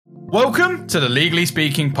Welcome to the Legally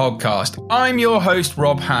Speaking podcast. I'm your host,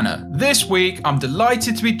 Rob Hanna. This week, I'm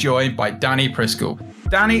delighted to be joined by Danny Priscall.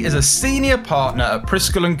 Danny is a senior partner at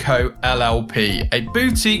Priscall & Co. LLP, a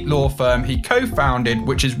boutique law firm he co-founded,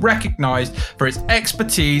 which is recognised for its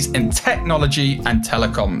expertise in technology and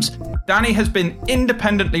telecoms. Danny has been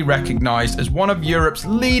independently recognised as one of Europe's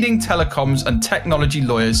leading telecoms and technology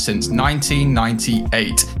lawyers since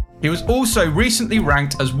 1998. He was also recently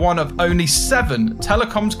ranked as one of only 7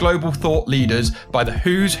 telecoms global thought leaders by the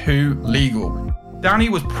Who's Who Legal. Danny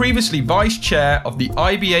was previously Vice Chair of the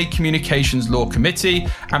IBA Communications Law Committee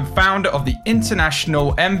and founder of the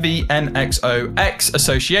International MVNXO-X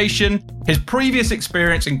Association. His previous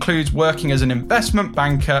experience includes working as an investment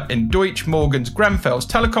banker in Deutsche Morgan's Grenfell's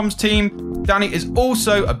telecoms team. Danny is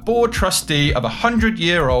also a board trustee of a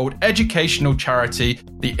 100-year-old educational charity,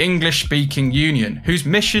 the English Speaking Union, whose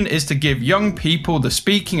mission is to give young people the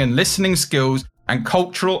speaking and listening skills and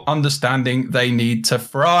cultural understanding they need to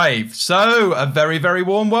thrive. So, a very, very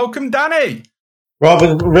warm welcome, Danny. Rob,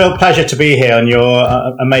 it's a real pleasure to be here on your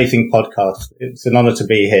amazing podcast. It's an honour to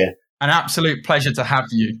be here. An absolute pleasure to have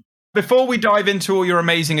you. Before we dive into all your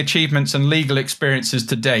amazing achievements and legal experiences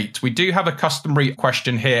to date, we do have a customary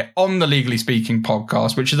question here on the Legally Speaking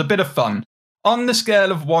podcast, which is a bit of fun. On the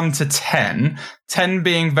scale of 1 to 10, 10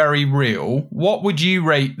 being very real, what would you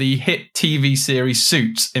rate the hit TV series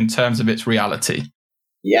Suits in terms of its reality?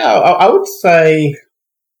 Yeah, I would say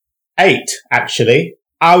 8, actually.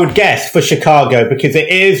 I would guess for Chicago, because it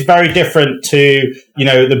is very different to,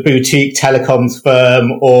 the boutique telecoms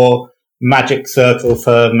firm or Magic Circle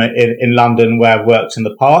firm in London where I've worked in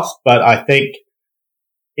the past. But I think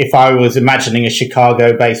if I was imagining a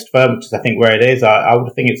Chicago-based firm, which is I think where it is, I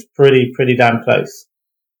would think it's pretty damn close.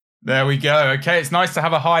 There we go. Okay, it's nice to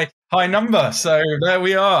have a high number. So there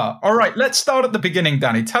we are. All right, let's start at the beginning,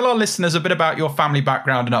 Danny. Tell our listeners a bit about your family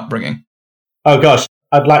background and upbringing. Oh gosh,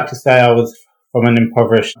 I'd like to say I was from an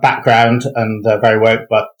impoverished background and very woke,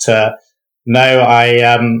 but no,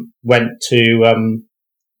 I went to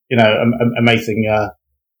amazing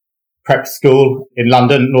prep school in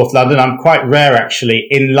London, North London. I'm quite rare, actually.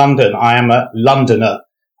 In London, I am a Londoner.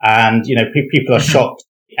 And, people are shocked.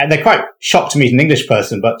 And they're quite shocked to meet an English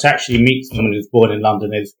person, but to actually meet someone who's born in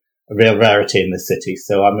London is a real rarity in the city.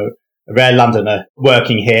 So I'm a rare Londoner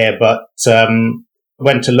working here, but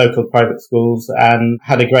went to local private schools and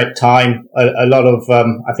had a great time. A lot of,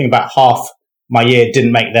 I think about half my year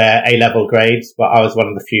didn't make their A-level grades, but I was one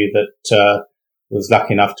of the few that was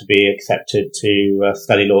lucky enough to be accepted to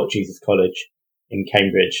study law at Jesus College in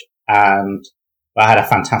Cambridge. And I had a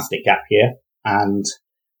fantastic gap year, and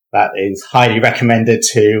that is highly recommended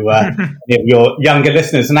to your younger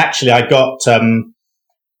listeners. And actually, I got on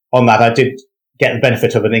that, I did get the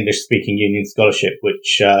benefit of an English Speaking Union scholarship,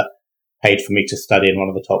 which paid for me to study in one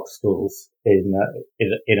of the top schools in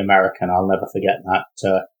America. And I'll never forget that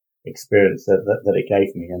experience that it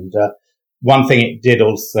gave me. And one thing it did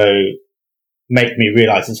also make me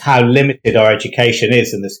realize is how limited our education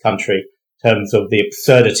is in this country in terms of the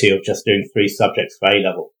absurdity of just doing 3 subjects for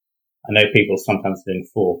A-level. I know people sometimes doing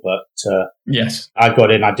 4, but yes, I got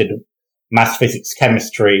in, I did maths, physics,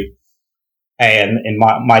 chemistry, and in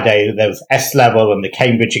my day there was S-level and the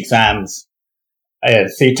Cambridge exams.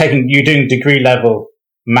 So you're doing degree level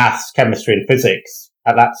maths, chemistry and physics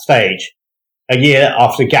at that stage. A year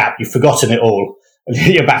after gap, you've forgotten it all.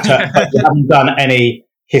 You're back to, you haven't done any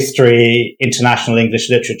history, international English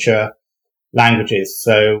literature, languages.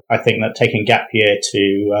 So I think that taking gap year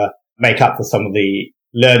to make up for some of the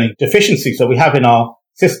learning deficiencies that we have in our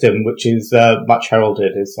system, which is much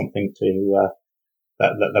heralded, is something to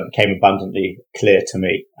that became abundantly clear to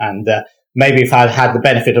me. And maybe if I had the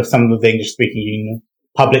benefit of some of the English Speaking Union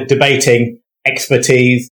public debating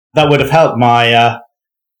expertise, that would have helped my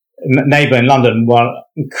neighbour in London, one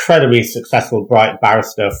incredibly successful, bright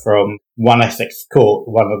barrister from one Essex court,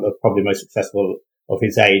 one of the probably most successful of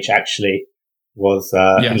his age, actually was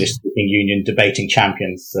yes. English Speaking Union debating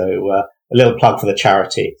champions. So a little plug for the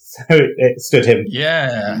charity. So it stood him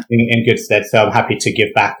in good stead. So I'm happy to give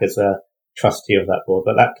back as a trustee of that board.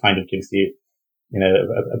 But that kind of gives you,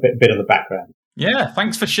 a bit of the background. Yeah,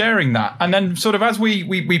 thanks for sharing that. And then sort of as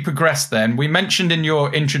we progress then, we mentioned in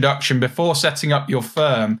your introduction before setting up your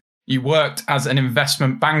firm, you worked as an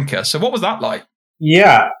investment banker. So what was that like?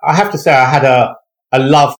 Yeah, I have to say I had a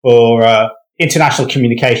love for international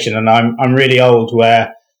communication, and I'm really old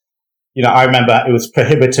where, I remember it was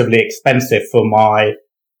prohibitively expensive for my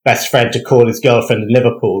best friend to call his girlfriend in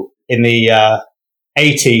Liverpool. In the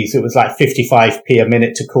 80s, it was like 55p a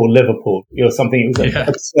minute to call Liverpool. It was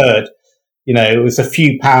absurd. It was a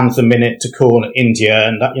few pounds a minute to call India,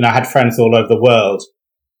 and I had friends all over the world.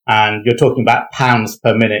 and you're talking about pounds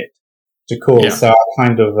per minute to call. Yeah. So I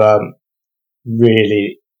kind of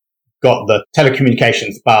really got the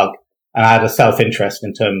telecommunications bug, and I had a self-interest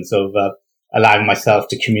in terms of allowing myself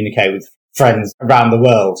to communicate with friends around the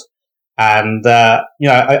world. And,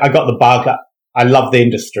 I got the bug. I love the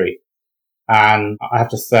industry. And I have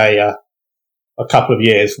to say, a couple of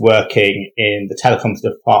years working in the telecoms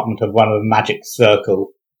department of one of the Magic Circle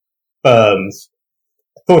firms,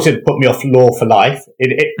 I thought it'd put me off law for life.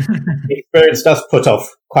 Experience does put off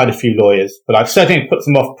quite a few lawyers, but I've certainly put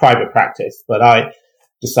them off private practice. But I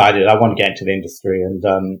decided I want to get into the industry. And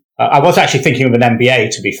I was actually thinking of an MBA,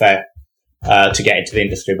 to be fair, to get into the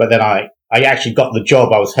industry. But then I actually got the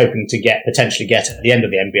job I was hoping to potentially get at the end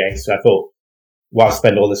of the MBA. So I thought, why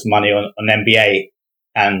spend all this money on an MBA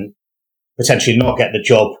and potentially not get the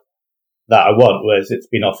job that I want, whereas it's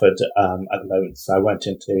been offered at the moment. So I went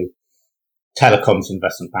into telecoms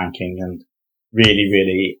investment banking and really,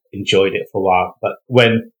 really enjoyed it for a while. But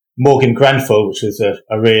when Morgan Grenfell, which was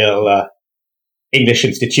a real English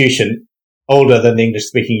institution, older than the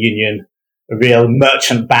English-speaking union, a real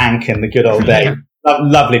merchant bank in the good old days,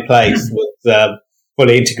 lovely place, was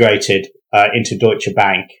fully integrated into Deutsche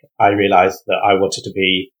Bank, I realized that I wanted to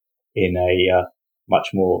be in a much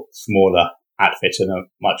more smaller outfit and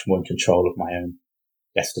much more in control of my own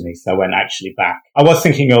destiny. So I went actually back. I was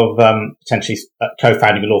thinking of potentially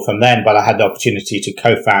co-founding a law firm then, but I had the opportunity to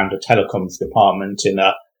co-found a telecoms department in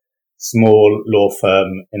a small law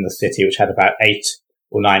firm in the city, which had about 8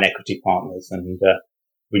 or 9 equity partners. And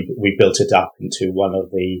we built it up into one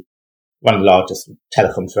of the largest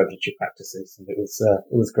telecoms regulatory practices. And it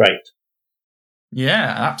was great.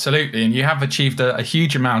 Yeah, absolutely. And you have achieved a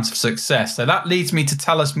huge amount of success. So that leads me to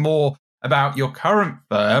tell us more about your current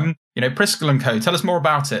firm, Priscall & Co. Tell us more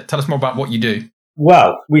about it. Tell us more about what you do.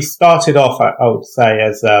 Well, we started off, I would say,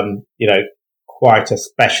 as, quite a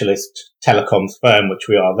specialist telecoms firm, which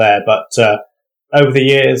we are there. But over the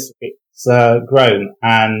years, it's grown.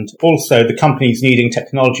 And also the company's needing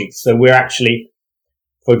technology. So we're actually,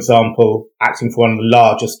 for example, acting for one of the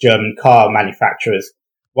largest German car manufacturers.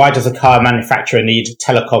 Why does a car manufacturer need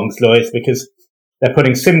telecoms lawyers? Because they're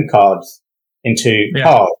putting SIM cards into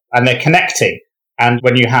cars and they're connecting. And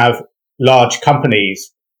when you have large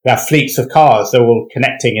companies who have fleets of cars, they're all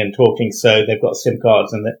connecting and talking. So they've got SIM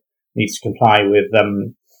cards and that needs to comply with,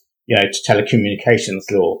 telecommunications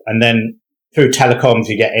law. And then through telecoms,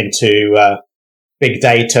 you get into big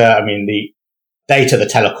data. I mean, the data the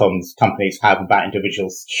telecoms companies have about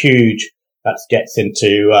individuals is huge. That gets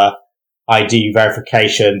into ID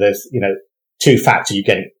verification. There's, 2-factor. You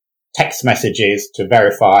get text messages to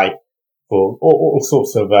verify for all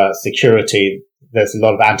sorts of security. There's a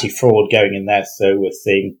lot of anti-fraud going in there. So we're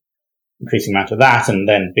seeing increasing amount of that. And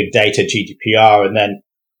then big data, GDPR. And then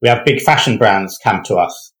we have big fashion brands come to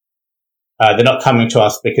us. They're not coming to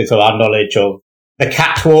us because of our knowledge of the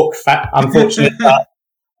catwalk, unfortunately.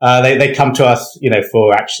 They come to us,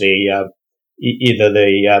 for actually either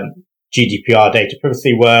the GDPR data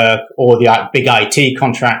privacy work or the big IT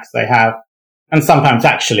contracts they have. And sometimes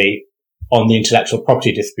actually on the intellectual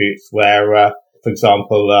property disputes where, for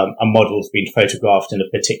example, a model's been photographed in a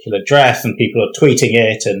particular dress and people are tweeting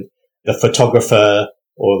it, and the photographer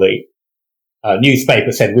or the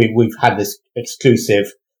newspaper said, we've had this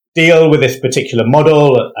exclusive deal with this particular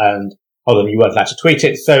model, and hold on, you weren't allowed to tweet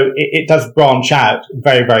it. So it does branch out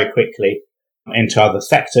very, very quickly into other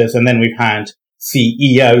sectors. And then we've had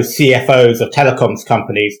CEOs, CFOs of telecoms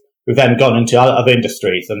companies who've then gone into other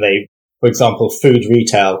industries. And they, for example, food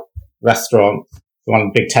retail, restaurants, one of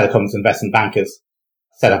the big telecoms investment bankers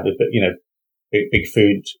set up a big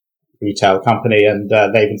food retail company, and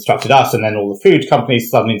they've instructed us, and then all the food companies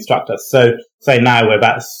suddenly instruct us. So say now we're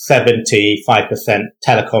about 75%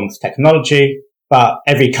 telecoms technology, but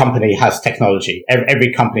every company has technology.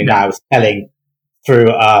 Every company now is selling through,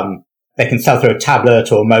 they can sell through a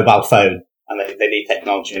tablet or a mobile phone, and they need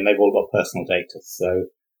technology, and they've all got personal data. So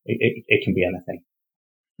it can be anything.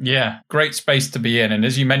 Yeah, great space to be in. And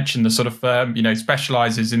as you mentioned, the sort of firm,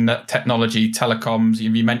 specializes in the technology, telecoms.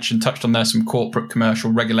 You touched on there some corporate,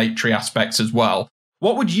 commercial, regulatory aspects as well.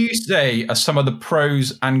 What would you say are some of the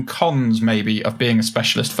pros and cons, maybe, of being a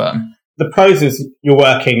specialist firm? The pros is you're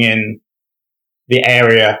working in the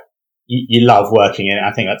area you love working in.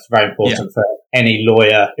 I think that's very important for any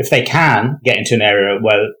lawyer. If they can get into an area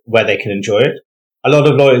where they can enjoy it. A lot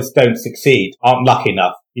of lawyers don't succeed, aren't lucky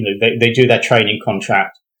enough. They do their training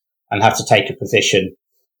contract and have to take a position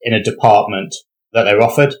in a department that they're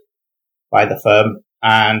offered by the firm,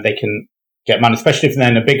 and they can get money, especially if they're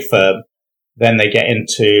in a big firm. Then they get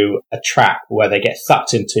into a trap where they get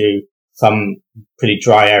sucked into some pretty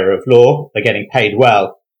dry area of law. They're getting paid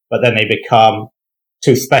well, but then they become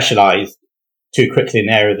too specialized too quickly in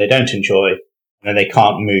an area they don't enjoy, and then they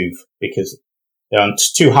can't move because they're on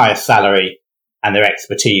too high a salary and their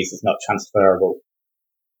expertise is not transferable.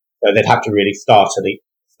 So they'd have to really start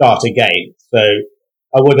again. So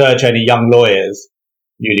I would urge any young lawyers,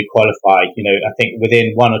 newly qualified, I think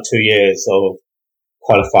within 1 or 2 years of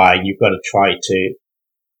qualifying, you've got to try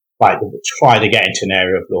to get into an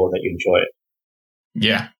area of law that you enjoy it.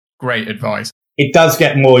 Yeah, great advice. It does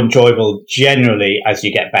get more enjoyable generally as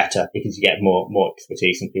you get better because you get more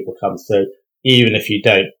expertise and people come. So even if you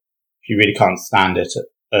really can't stand it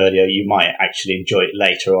earlier, you might actually enjoy it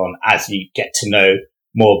later on as you get to know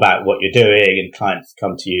more about what you're doing and clients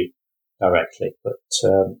come to you directly. But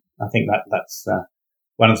I think that's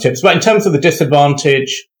one of the tips. But in terms of the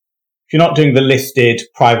disadvantage, if you're not doing the listed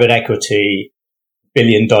private equity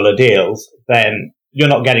billion-dollar deals, then you're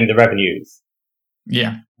not getting the revenues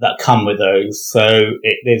that come with those. So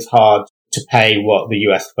it is hard to pay what the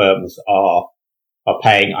US firms are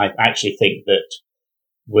paying. I actually think that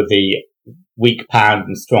with the weak pound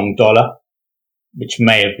and strong dollar, which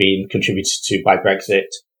may have been contributed to by Brexit,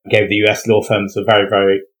 gave the US law firms a very,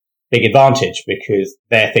 very big advantage because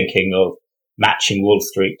they're thinking of matching Wall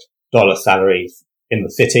Street dollar salaries in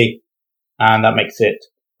the city. And that makes it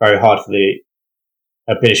very hard for the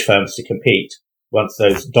British firms to compete once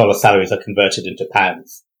those dollar salaries are converted into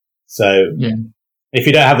pounds. So if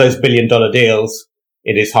you don't have those billion-dollar deals,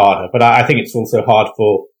 it is harder. But I think it's also hard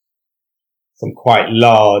for some quite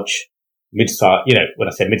large mid-size, when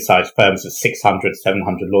I say mid-sized firms with 600,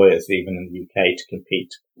 700 lawyers, even in the UK, to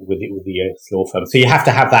compete with the US law firms. So you have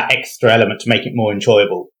to have that extra element to make it more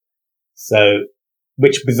enjoyable. So,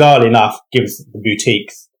 which bizarrely enough gives the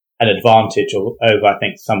boutiques an advantage over, I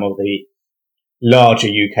think, some of the larger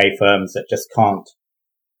UK firms that just can't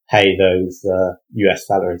pay those US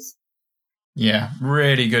salaries. Yeah,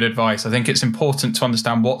 really good advice. I think it's important to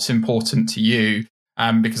understand what's important to you.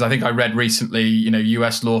 Because I think I read recently,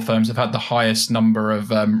 US law firms have had the highest number of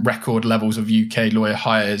record levels of UK lawyer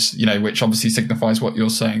hires, which obviously signifies what you're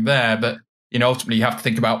saying there. But, ultimately you have to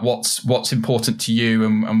think about what's important to you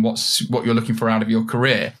and what you're looking for out of your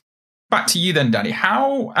career. Back to you then, Danny.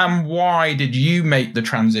 How and why did you make the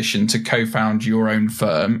transition to co-found your own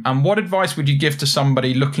firm? And what advice would you give to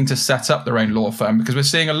somebody looking to set up their own law firm? Because we're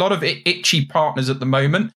seeing a lot of itchy partners at the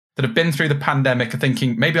moment that have been through the pandemic are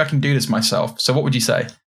thinking, maybe I can do this myself. So what would you say?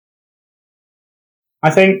 I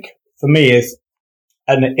think for me as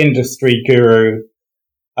an industry guru,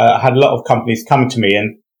 I had a lot of companies coming to me,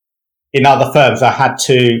 and in other firms I had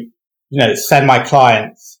to, send my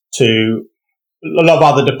clients to a lot of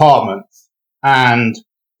other departments. And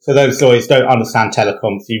so those lawyers don't understand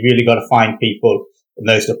telecoms. You really got to find people in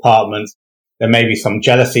those departments. There may be some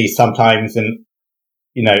jealousy sometimes, and,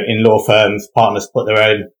 in law firms, partners put their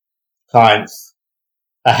own clients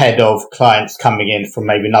ahead of clients coming in from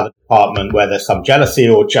maybe another department where there's some jealousy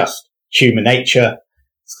or just human nature.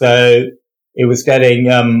 So it was getting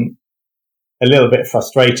a little bit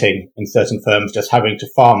frustrating in certain firms, just having to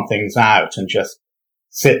farm things out and just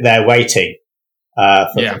sit there waiting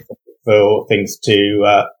for things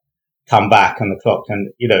to come back on the clock.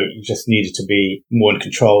 And, you just needed to be more in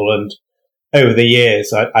control. And over the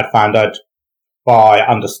years, I found by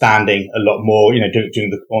understanding a lot more,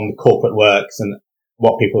 doing on the corporate works and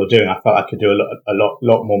what people are doing, I felt I could do a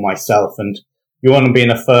lot more myself. And you want to be in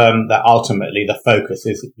a firm that ultimately the focus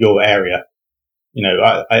is your area.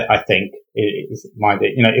 I think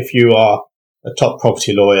if you are a top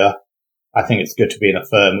property lawyer, I think it's good to be in a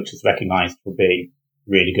firm which is recognized for being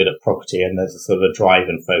really good at property, and there's a sort of a drive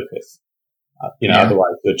and focus.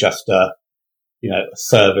 Otherwise you're just a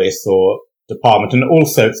service or department. And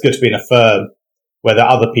also it's good to be in a firm where there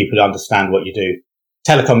are other people who understand what you do.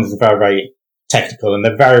 Telecoms is very, very technical, and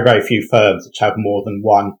there are very, very few firms which have more than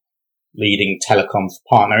one leading telecoms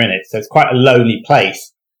partner in it. So it's quite a lonely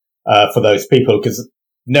place for those people because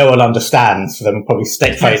no one understands them and probably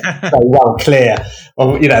stay very well clear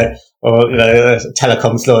of, a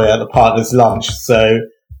telecoms lawyer at the partner's lunch. So,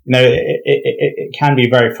 it can be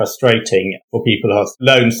very frustrating for people who are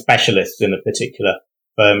lone specialists in a particular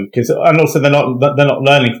firm and also they're not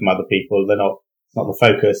learning from other people. It's not the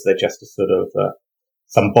focus. They're just a sort of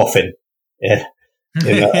some boffin in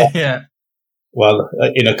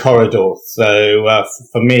a corridor. So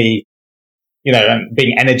for me,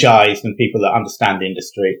 being energized and people that understand the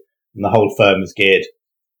industry and the whole firm is geared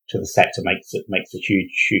to the sector makes a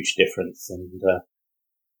huge difference. And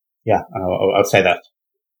I would say that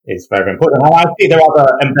is very, very important. And I see there are other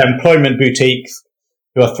employment boutiques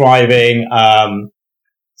who are thriving.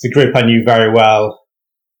 It's a group I knew very well.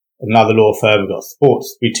 Another law firm, we've got a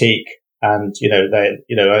sports boutique And,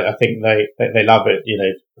 I think they love it.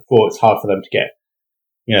 Before it's hard for them to get,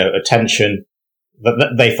 attention,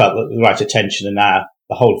 that they felt that the right attention, and now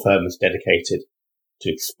the whole firm is dedicated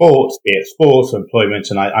to sports, be it sports or employment.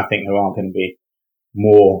 And I think there are going to be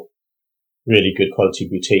more really good quality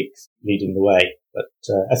boutiques leading the way. But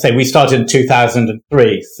I say we started in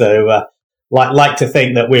 2003, so like to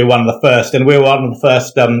think that we're one of the first, and we're one of the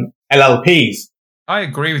first LLPs. I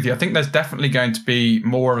agree with you. I think there's definitely going to be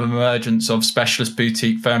more of an emergence of specialist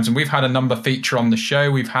boutique firms. And we've had a number feature on the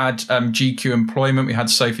show. We've had GQ Employment. We had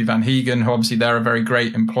Sophie Van Heegen, who obviously they're a very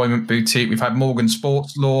great employment boutique. We've had Morgan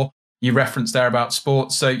Sports Law. You referenced there about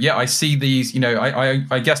sports. So yeah, I see these,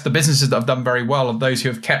 I guess the businesses that have done very well are those who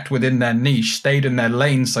have kept within their niche, stayed in their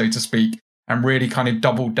lane, so to speak, and really kind of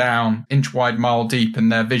doubled down inch wide, mile deep in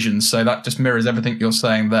their vision. So that just mirrors everything you're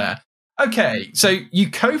saying there. Okay, so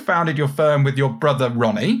you co-founded your firm with your brother,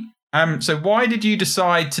 Ronnie. So why did you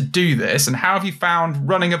decide to do this, and how have you found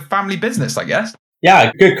running a family business, I guess?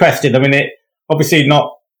 Yeah, good question. I mean, it obviously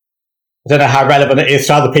not, I don't know how relevant it is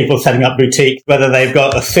to other people setting up boutiques, whether they've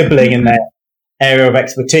got a sibling in their area of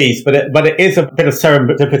expertise, but it is a bit of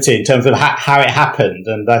serendipity in terms of how it happened.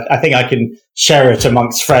 And I think I can share it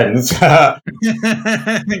amongst friends. Go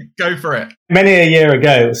for it. Many a year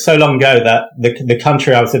ago, so long ago that the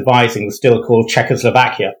country I was advising was still called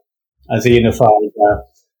Czechoslovakia as a unified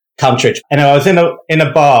country. And I was in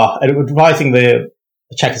a bar advising the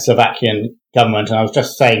Czechoslovakian government, and I was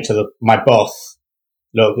just saying to my boss,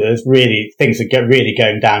 look, things are really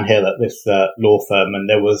going downhill at this law firm, and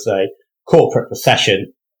there was a corporate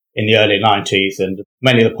recession in the early 90s, and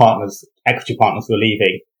many of the equity partners were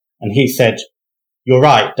leaving. And he said, "You're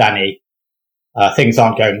right, Danny. Things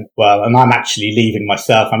aren't going well, and I'm actually leaving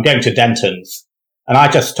myself. I'm going to Denton's." And I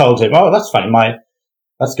just told him, "Oh, that's funny.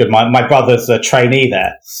 That's good. My brother's a trainee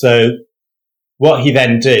there." So what he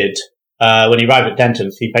then did, when he arrived at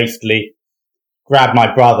Denton's, he basically grabbed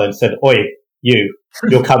my brother and said, "Oi,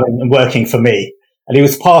 you're coming and working for me." And he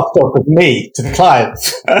was passed off with me to the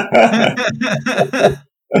clients.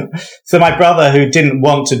 So my brother, who didn't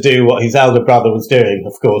want to do what his elder brother was doing,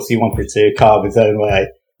 of course, he wanted to carve his own way,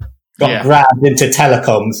 got grabbed into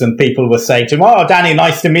telecoms, and people were saying to him, "Oh, Danny,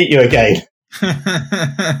 nice to meet you again." So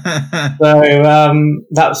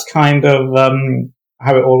that's kind of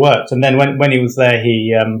how it all worked. And then when he was there,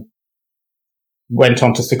 he went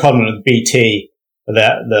on to secondment with BT,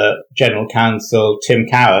 the general counsel, Tim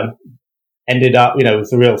Cowan. Ended up,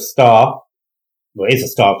 was a real star, is a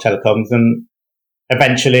star of telecoms, and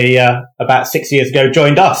eventually, about 6 years ago,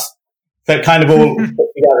 joined us. So it kind of all put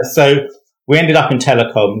together. So we ended up in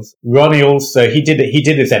telecoms. Ronnie also, he did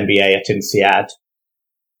his MBA at INSEAD,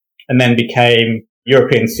 and then became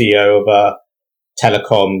European CEO of a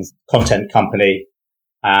telecoms content company.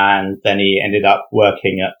 And then he ended up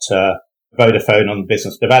working at Vodafone on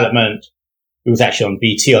business development. He was actually on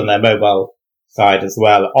BT on their mobile side as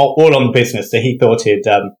well, all on the business. So he thought he'd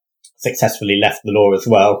successfully left the law as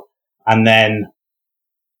well. And then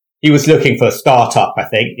he was looking for a startup, I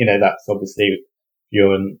think. That's obviously,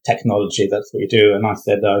 you're in technology, that's what you do. And I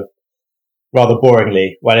said, rather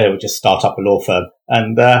boringly, why don't we just start up a law firm?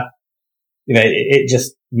 And, it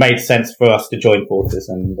just made sense for us to join forces,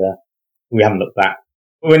 and we haven't looked back.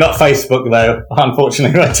 We're not Facebook, though,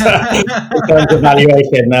 unfortunately, but in terms of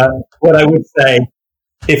valuation. What I would say,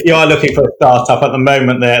 if you are looking for a startup at the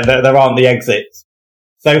moment, there aren't the exits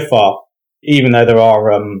so far, even though there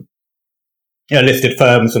are listed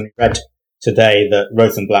firms. And we read today that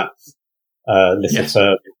Rosenblatt's listed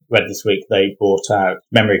firm, read this week, they bought out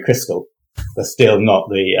Memory Crystal. They're still not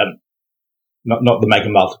the mega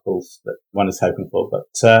multiples that one is hoping for,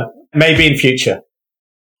 but maybe in future.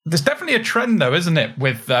 There's definitely a trend, though, isn't it,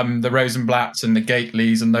 with the Rosenblatts and the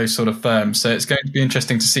Gateleys and those sort of firms. So it's going to be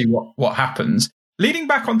interesting to see what happens. Leading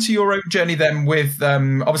back onto your own journey then with,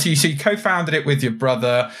 obviously, you co-founded it with your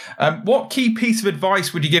brother. What key piece of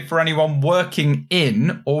advice would you give for anyone working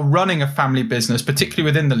in or running a family business, particularly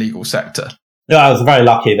within the legal sector? Yeah, I was very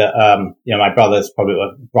lucky that, my brother's probably one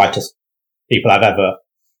of the brightest people I've ever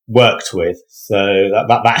worked with. So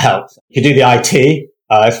that helps. You do the IT.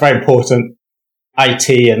 It's very important. IT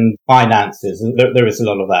and finances. There is a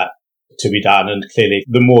lot of that to be done. And clearly,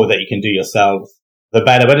 the more that you can do yourselves, the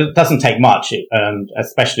better, but it doesn't take much, and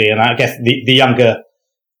especially, and I guess the younger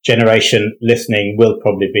generation listening will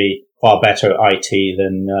probably be far better at IT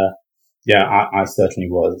than, I certainly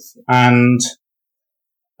was. And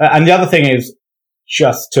the other thing is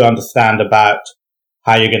just to understand about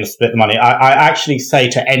how you're going to split the money. I actually say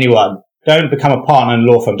to anyone, don't become a partner in a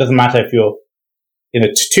law firm. Doesn't matter if you're in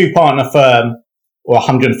a 2-partner firm or a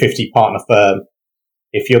 150 partner firm.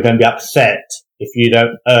 if you're going to be upset if you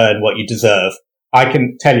don't earn what you deserve. I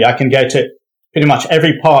can tell you, I can go to pretty much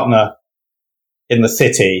every partner in the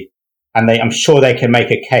city, and I'm sure they can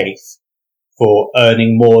make a case for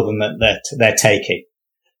earning more than they're taking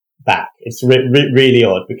back. It's really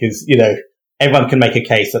odd because, everyone can make a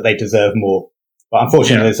case that they deserve more. But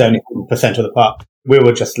unfortunately, there's only 1% of the part. We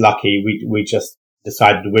were just lucky. We just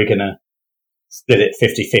decided we're going to split it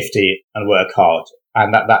 50-50 and work hard.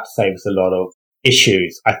 And that saves a lot of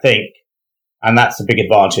issues, I think. And that's a big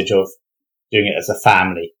advantage of doing it as a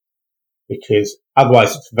family, because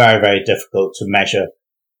otherwise it's very, very difficult to measure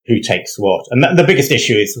who takes what. And the biggest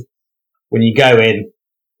issue is when you go in,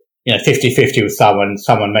 50-50 with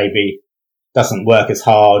someone maybe doesn't work as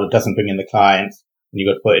hard or doesn't bring in the clients, and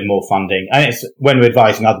you've got to put in more funding. And it's when we're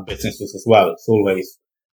advising other businesses as well, it's always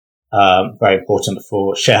very important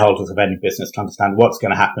for shareholders of any business to understand what's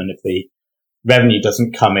going to happen if the revenue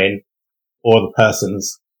doesn't come in, or the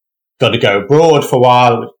person's got to go abroad for a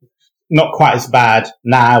while. Not quite as bad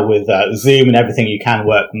now with Zoom and everything. You can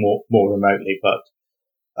work more remotely, but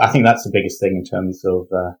I think that's the biggest thing in terms of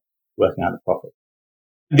working out the profit.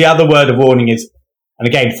 The other word of warning is, and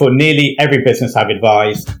again, for nearly every business I've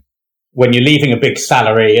advised, when you're leaving a big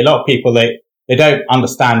salary, a lot of people, they don't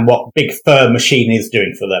understand what big firm machine is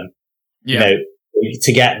doing for them. Yeah.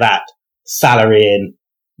 To get that salary in,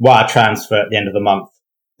 wire transfer at the end of the month.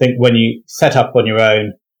 I think when you set up on your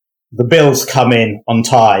own, the bills come in on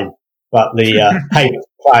time, but the payment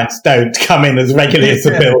clients don't come in as regularly as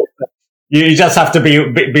the bill. You just have to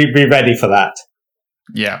be ready for that.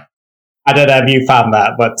 Yeah. I don't know if you found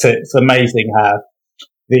that, but it's amazing how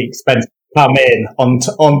the expenses come in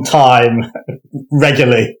on time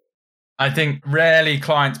regularly. I think rarely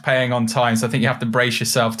clients paying on time. So I think you have to brace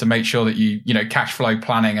yourself to make sure that cash flow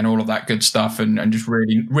planning and all of that good stuff and just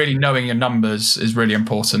really, really knowing your numbers is really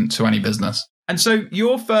important to any business. And so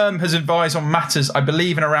your firm has advised on matters, I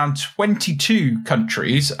believe, in around 22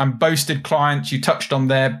 countries and boasted clients. You touched on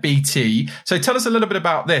there, BT. So tell us a little bit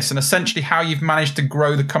about this and essentially how you've managed to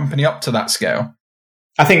grow the company up to that scale.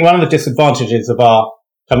 I think one of the disadvantages of our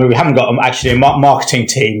company, we haven't got actually a marketing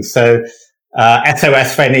team. So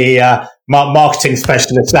SOS for any marketing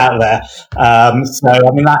specialists out there.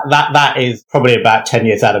 That is probably about 10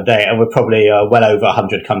 years out of date, and we're probably well over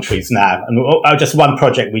 100 countries now. And just one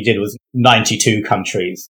project we did was 92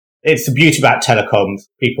 countries. It's the beauty about telecoms.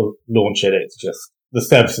 People launch it. It's just the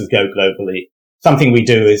services go globally. Something we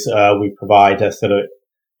do is we provide a sort of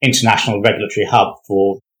international regulatory hub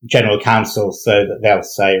for general counsels, so that they'll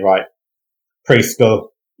say, right, preschool,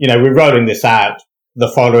 we're rolling this out. The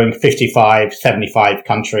following 55, 75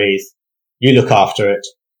 countries, you look after it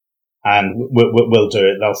and we'll do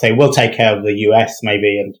it. They'll say, we'll take care of the US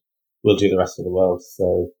maybe and we'll do the rest of the world.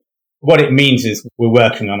 So what it means is we're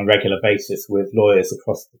working on a regular basis with lawyers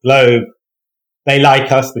across the globe. They like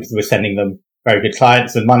us because we're sending them very good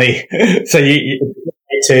clients and money. So you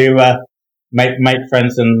need to make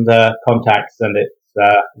friends and contacts, and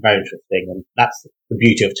it's very interesting. And that's the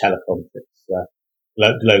beauty of telecoms. It's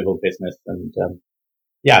global business, and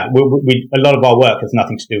we a lot of our work has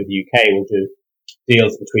nothing to do with the UK. We'll do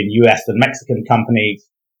deals between US and Mexican companies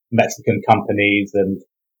and,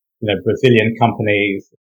 Brazilian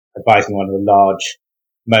companies, advising one of the large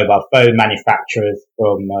mobile phone manufacturers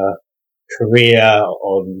from Korea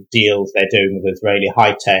on deals they're doing with Israeli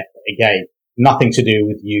high tech. Again, nothing to do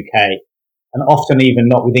with the UK, and often even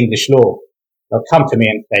not with English law. They'll come to me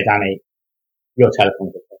and say, Danny, you're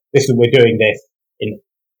telecom business. We're doing this in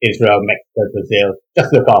Israel, Mexico, Brazil.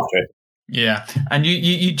 Just look after it. Yeah. And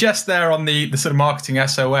you just there on the sort of marketing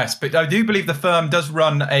SOS, but I do believe the firm does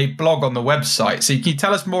run a blog on the website. So can you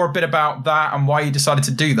tell us more a bit about that and why you decided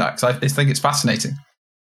to do that? Because I think it's fascinating.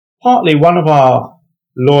 Partly one of our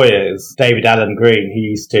lawyers, David Allen Green, who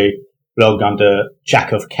used to blog under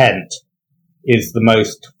Jack of Kent, is the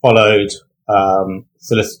most followed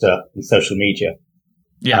solicitor in social media.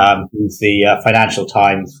 Yeah. He's the Financial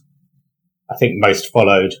Times, I think, most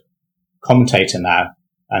followed commentator now,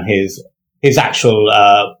 and his actual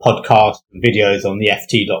podcast and videos on the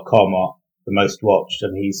FT.com are the most watched,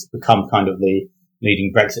 and he's become kind of the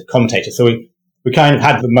leading Brexit commentator. So we kind of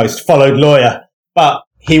had the most followed lawyer, but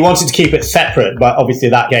he wanted to keep it separate. But obviously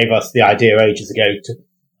that gave us the idea ages ago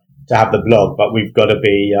to have the blog. But we've got to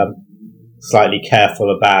be slightly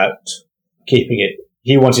careful about keeping it.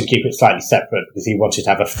 He wanted to keep it slightly separate because he wanted to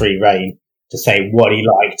have a free rein to say what he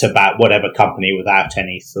liked about whatever company without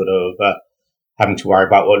any sort of having to worry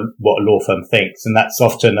about what a law firm thinks. And that's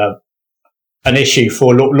often an issue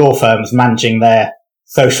for law firms managing their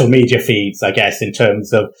social media feeds, I guess, in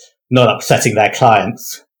terms of not upsetting their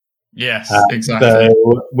clients. Yes, exactly. So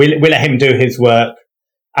we let him do his work.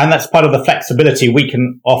 And that's part of the flexibility we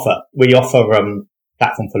can offer. We offer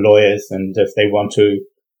platform for lawyers, and if they want to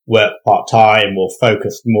work part-time or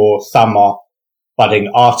focus more, some are budding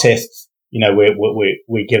artists.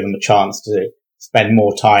 We give them a chance to spend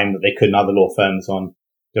more time that they could in other law firms on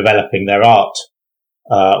developing their art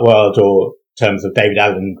world, or in terms of David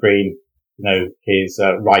Allen Green, his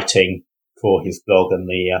writing for his blog and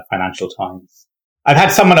the Financial Times. I've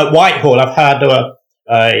had someone at Whitehall. I've had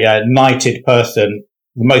a knighted person,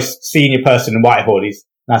 the most senior person in Whitehall. He's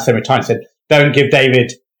now semi-retired, said, "Don't give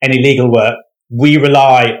David any legal work. We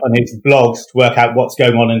rely on his blogs to work out what's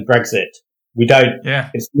going on in Brexit. We don't. Yeah.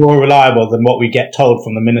 It's more reliable than what we get told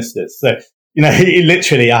from the ministers." So,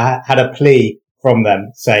 literally, I had a plea from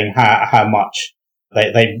them saying how much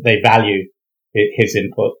they value his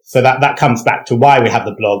input. So that comes back to why we have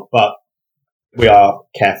the blog, but we are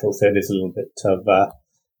careful. So it is a little bit of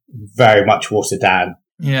very much watered down.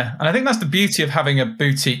 Yeah. And I think that's the beauty of having a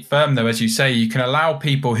boutique firm, though. As you say, you can allow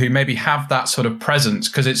people who maybe have that sort of presence,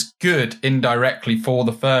 because it's good indirectly for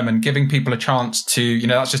the firm, and giving people a chance to,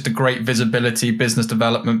 that's just a great visibility, business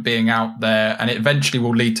development, being out there, and it eventually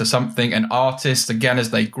will lead to something. And artists, again,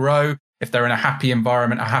 as they grow, if they're in a happy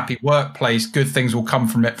environment, a happy workplace, good things will come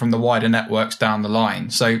from it, from the wider networks down the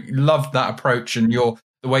line. So love that approach and the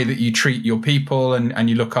way that you treat your people and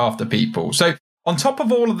you look after people. So on top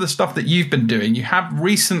of all of the stuff that you've been doing, you have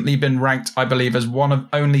recently been ranked, I believe, as one of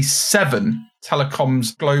only 7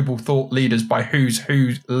 telecoms global thought leaders by Who's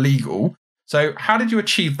Who Legal. So how did you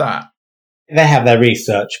achieve that? They have their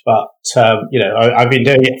research, but, I've been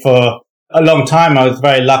doing it for a long time. I was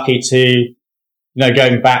very lucky to,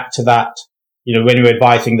 going back to that, when we were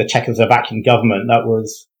advising the Czechoslovakian government, that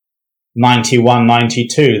was 91,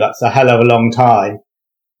 92. That's a hell of a long time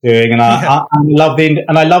doing. And I love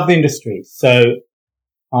the industry. So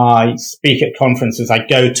I speak at conferences. I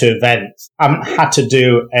go to events. I had to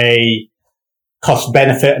do a cost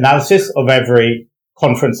benefit analysis of every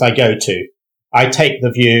conference I go to. I take the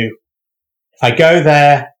view, if I go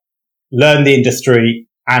there, learn the industry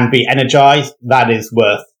and be energized, that is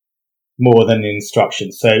worth more than the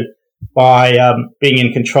instruction. So by being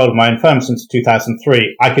in control of my own firm since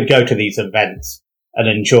 2003, I could go to these events and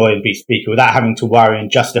enjoy and be speaker without having to worry and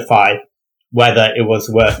justify whether it was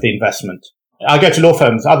worth the investment. I go to law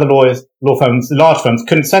firms, other law firms, large firms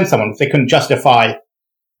couldn't send someone if they couldn't justify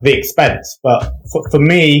the expense. But for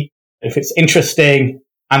me, if it's interesting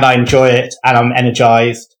and I enjoy it and I'm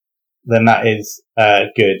energized, then that is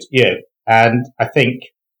good. Yeah. And I think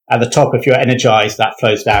at the top, if you're energized, that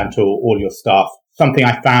flows down to all your staff. Something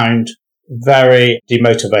I found very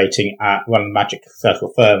demotivating at one of the Magic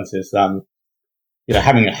Circle firms is,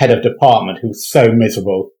 having a head of department who's so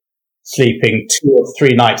miserable, sleeping 2 or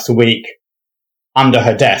 3 nights a week under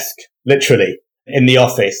her desk, literally in the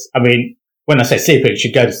office. I mean, when I say sleeping,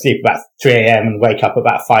 she'd go to sleep about 3 a.m. and wake up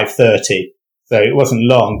about 5:30. So it wasn't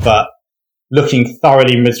long, but looking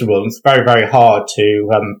thoroughly miserable. And it's very, very hard to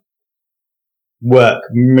work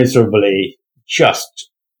miserably, just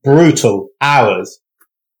brutal hours,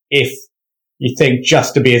 if you think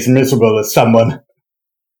just to be as miserable as someone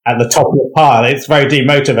at the top of the pile. It's very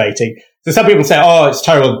demotivating. So some people say, "Oh, it's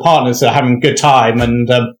terrible. The partners are having a good time, and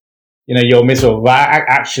you're miserable." But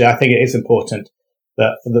actually, I think it is important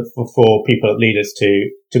that for people, leaders,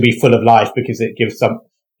 to be full of life, because it gives some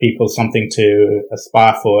people something to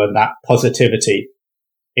aspire for, and that positivity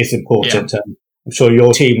is important. Yeah. And I'm sure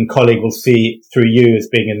your team and colleague will see through you as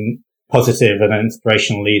being a positive and an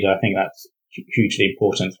inspirational leader. I think that's hugely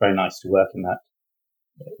important. It's very nice to work in that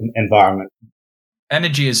environment.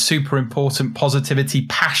 Energy is super important. Positivity,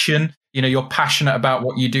 passion. You're passionate about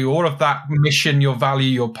what you do. All of that mission, your value,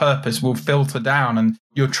 your purpose will filter down, and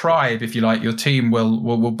your tribe, if you like, your team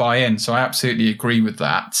will buy in. So I absolutely agree with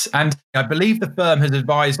that. And I believe the firm has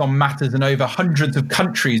advised on matters in over hundreds of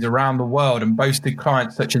countries around the world and boasted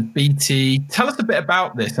clients such as BT. Tell us a bit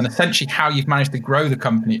about this and essentially how you've managed to grow the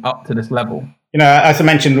company up to this level. As I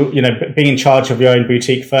mentioned, being in charge of your own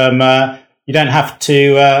boutique firm, you don't have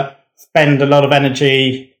to spend a lot of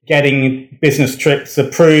energy getting business trips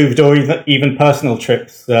approved, or even personal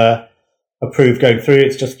trips approved going through.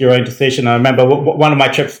 It's just your own decision. I remember one of my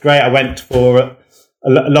trips was great. I went for a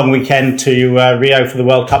long weekend to Rio for the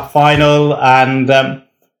World Cup final, and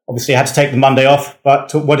obviously I had to take the Monday off.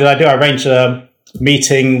 But what did I do? I arranged a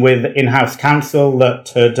meeting with in-house counsel that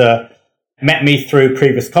had met me through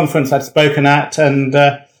previous conference I'd spoken at, and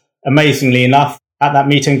amazingly enough, at that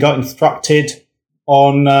meeting got instructed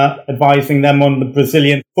on advising them on the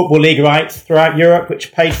Brazilian Football League rights throughout Europe,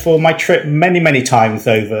 which paid for my trip many, many times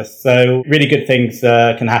over. So really good things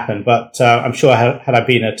can happen. But I'm sure had I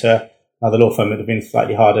been at another law firm, it would have been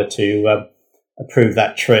slightly harder to approve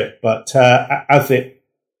that trip. But as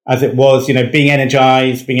it was, being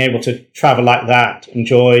energized, being able to travel like that,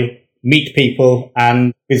 enjoy, meet people,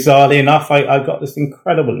 and bizarrely enough, I got this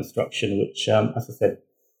incredible instruction, which, as I said,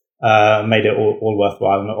 made it all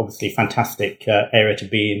worthwhile, and obviously fantastic area to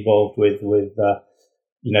be involved with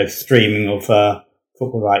streaming of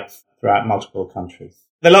football rights throughout multiple countries.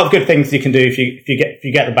 There are a lot of good things you can do if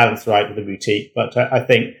you get the balance right with the boutique, but I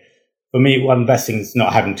think for me, one best thing is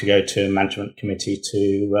not having to go to a management committee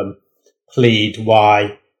to plead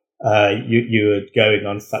why you were going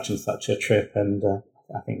on such and such a trip, and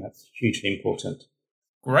I think that's hugely important.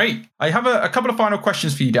 Great. I have a couple of final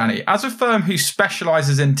questions for you, Danny. As a firm who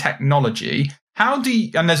specialises in technology,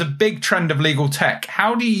 and there's a big trend of legal tech,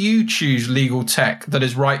 how do you choose legal tech that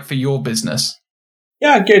is right for your business?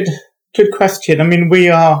 Yeah, good question. I mean, we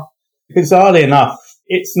are, bizarrely enough,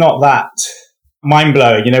 it's not that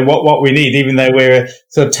mind-blowing, what we need, even though we're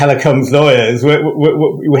sort of telecoms lawyers,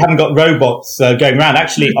 we haven't got robots going around.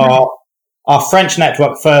 Actually, our French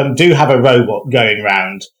network firm do have a robot going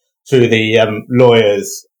around through the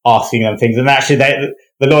lawyers, asking them things. And actually, the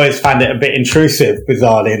lawyers found it a bit intrusive,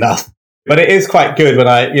 bizarrely enough. But it is quite good when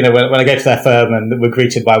I go to their firm and we're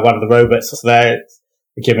greeted by one of the robots there.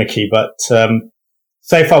 It's gimmicky, but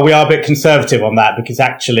so far we are a bit conservative on that, because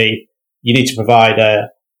actually you need to provide a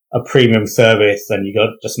premium service, and you got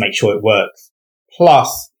to just make sure it works.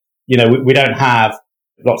 Plus, we don't have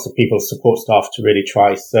lots of people's support staff to really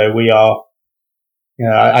try. So we are,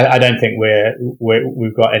 I don't think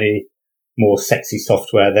we've got any more sexy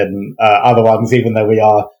software than other ones, even though we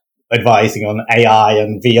are advising on AI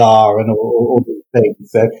and VR and all these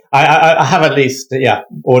things. So I have at least,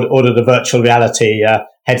 ordered a virtual reality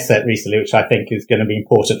headset recently, which I think is going to be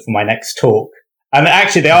important for my next talk. And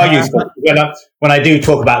actually, they are useful. When I do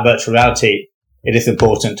talk about virtual reality, it is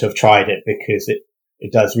important to have tried it, because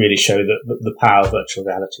it does really show the power of virtual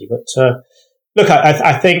reality. But look,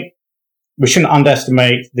 I think we shouldn't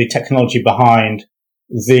underestimate the technology behind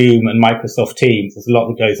Zoom and Microsoft Teams. There's a lot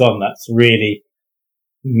that goes on that's really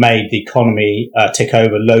made the economy tick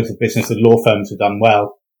over. Loads of business and law firms have done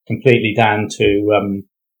well, completely down to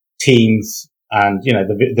Teams and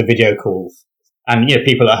the video calls. And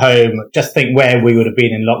people at home, just think where we would have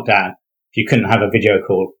been in lockdown if you couldn't have a video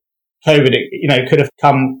call. COVID, it could have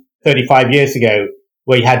come 35 years ago,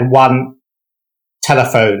 where you had one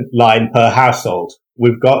telephone line per household.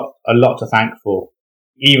 We've got a lot to thank for,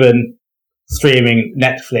 even streaming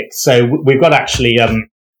Netflix. So we've got actually a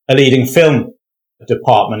leading film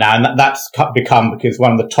department now, and that's become because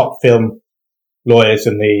one of the top film lawyers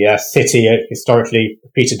in the city, historically,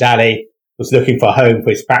 Peter Daly, was looking for a home for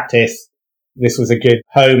his practice. This was a good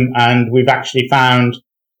home, and we've actually found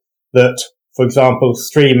that, for example,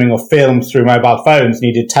 streaming of films through mobile phones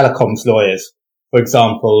needed telecoms lawyers. For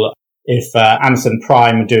example, if Amazon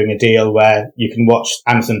Prime are doing a deal where you can watch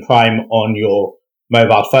Amazon Prime on your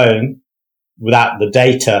mobile phone without the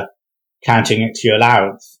data counting it to your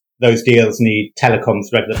allowance, those deals need telecoms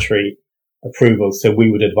regulatory approval. So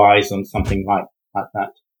we would advise on something like that.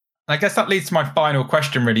 I guess that leads to my final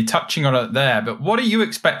question, really, touching on it there. But what are you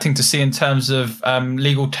expecting to see in terms of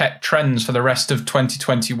legal tech trends for the rest of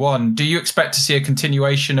 2021? Do you expect to see a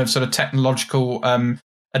continuation of sort of technological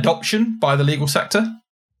adoption by the legal sector?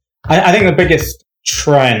 I think the biggest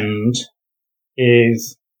trend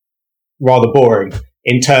is rather boring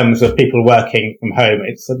in terms of people working from home.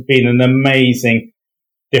 It's been an amazing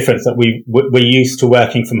difference that we're used to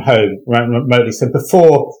working from home remotely. So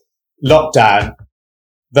before lockdown,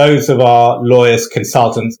 those of our lawyers,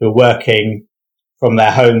 consultants who are working from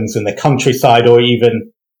their homes in the countryside or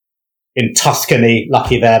even in Tuscany,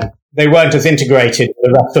 lucky them, they weren't as integrated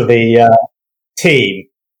with the rest of the team.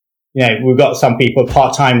 We've got some people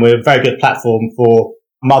part-time with a very good platform for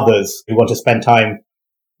mothers who want to spend time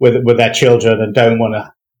with their children and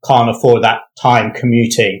can't afford that time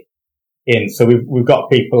commuting in. So we've got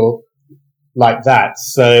people like that.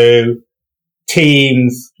 So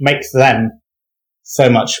Teams makes them so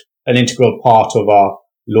much an integral part of our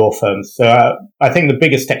law firms. So I think the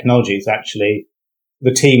biggest technology is actually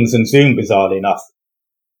the Teams and Zoom, bizarrely enough.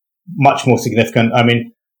 Much more significant. I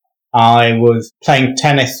mean, I was playing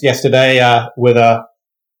tennis yesterday with a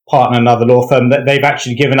partner, another law firm, that they've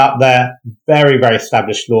actually given up their very, very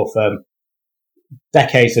established law firm.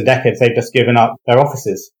 Decades and decades, they've just given up their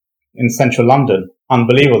offices in central London.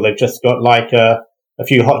 Unbelievable. They've just got like a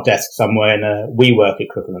few hot desks somewhere in a WeWork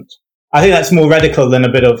equivalent. I think that's more radical than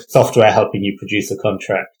a bit of software helping you produce a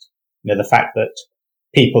contract. The fact that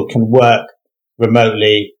people can work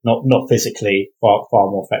remotely, not physically, far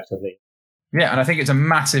more effectively. Yeah, and I think it's a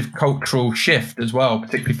massive cultural shift as well,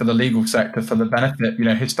 particularly for the legal sector, for the benefit,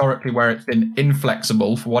 historically where it's been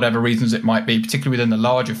inflexible for whatever reasons it might be, particularly within the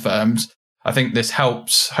larger firms. I think this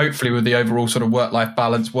helps, hopefully, with the overall sort of work-life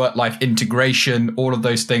balance, work-life integration, all of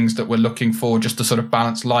those things that we're looking for just to sort of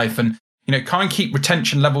balance life and, kind of keep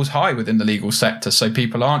retention levels high within the legal sector. So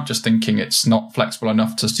people aren't just thinking it's not flexible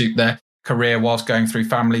enough to suit their career whilst going through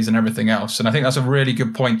families and everything else. And I think that's a really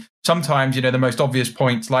good point. Sometimes, the most obvious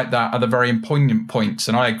points like that are the very poignant points.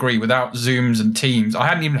 And I agree, without Zooms and Teams, I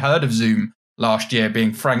hadn't even heard of Zoom last year,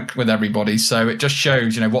 being frank with everybody. So it just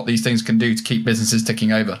shows, what these things can do to keep businesses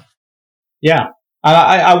ticking over. Yeah. And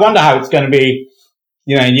I wonder how it's going to be,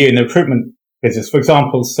 in the recruitment business, for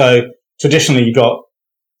example. So traditionally you've got,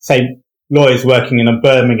 say, lawyers working in a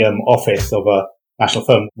Birmingham office of a national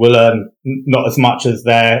firm will earn not as much as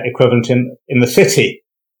their equivalent in the city.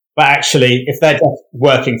 But actually, if they're just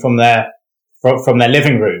working from their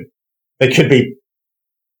living room, they could be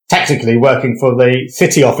technically working for the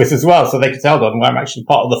city office as well. So they could tell them, I'm actually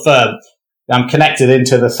part of the firm. I'm connected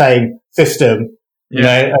into the same system.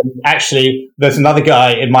 And actually, there's another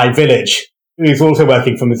guy in my village who's also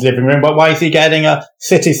working from his living room, but why is he getting a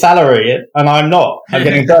city salary and I'm not? I'm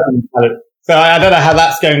getting a Birmingham salary. So I don't know how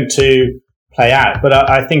that's going to play out, but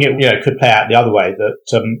I think it could play out the other way, that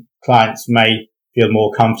clients may feel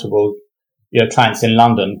more comfortable, clients in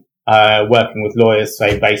London working with lawyers,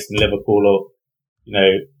 say, based in Liverpool or,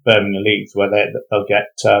 Birmingham, Leeds, where they'll get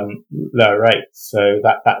lower rates. So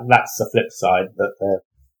that's the flip side, that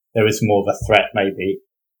there is more of a threat maybe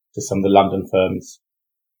to some of the London firms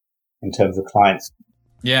in terms of clients.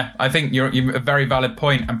 Yeah, I think you're a very valid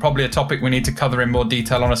point, and probably a topic we need to cover in more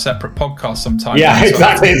detail on a separate podcast sometime. Yeah,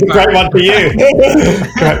 exactly. It's a great one for you. A great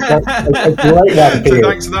one for you.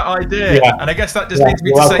 Thanks for that idea. Yeah. And I guess that just leads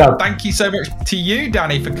me to say thank you so much to you,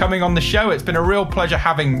 Danny, for coming on the show. It's been a real pleasure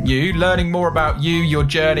having you, learning more about you, your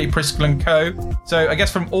journey, Priscell & Co. So I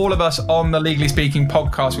guess from all of us on the Legally Speaking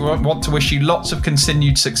podcast, we want to wish you lots of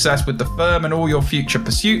continued success with the firm and all your future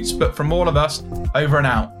pursuits. But from all of us, over and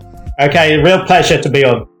out. Okay, real pleasure to be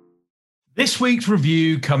on. This week's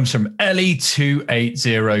review comes from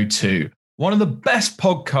Ellie2802, one of the best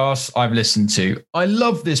podcasts I've listened to. I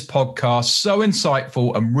love this podcast, so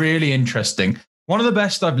insightful and really interesting. One of the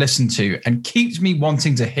best I've listened to and keeps me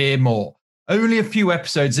wanting to hear more. Only a few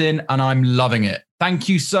episodes in and I'm loving it. Thank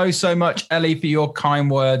you so much, Ellie, for your kind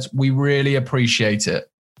words. We really appreciate it.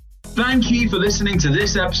 Thank you for listening to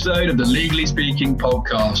this episode of the Legally Speaking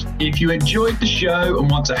podcast. If you enjoyed the show and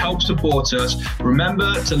want to help support us,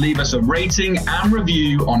 remember to leave us a rating and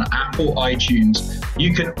review on Apple iTunes.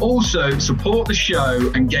 You can also support the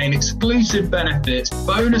show and gain exclusive benefits,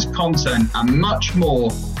 bonus content, and much more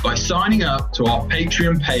by signing up to our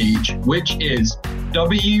Patreon page, which is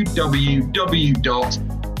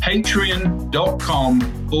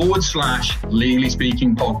www.patreon.com/Legally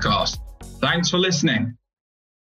Speaking podcast. Thanks for listening.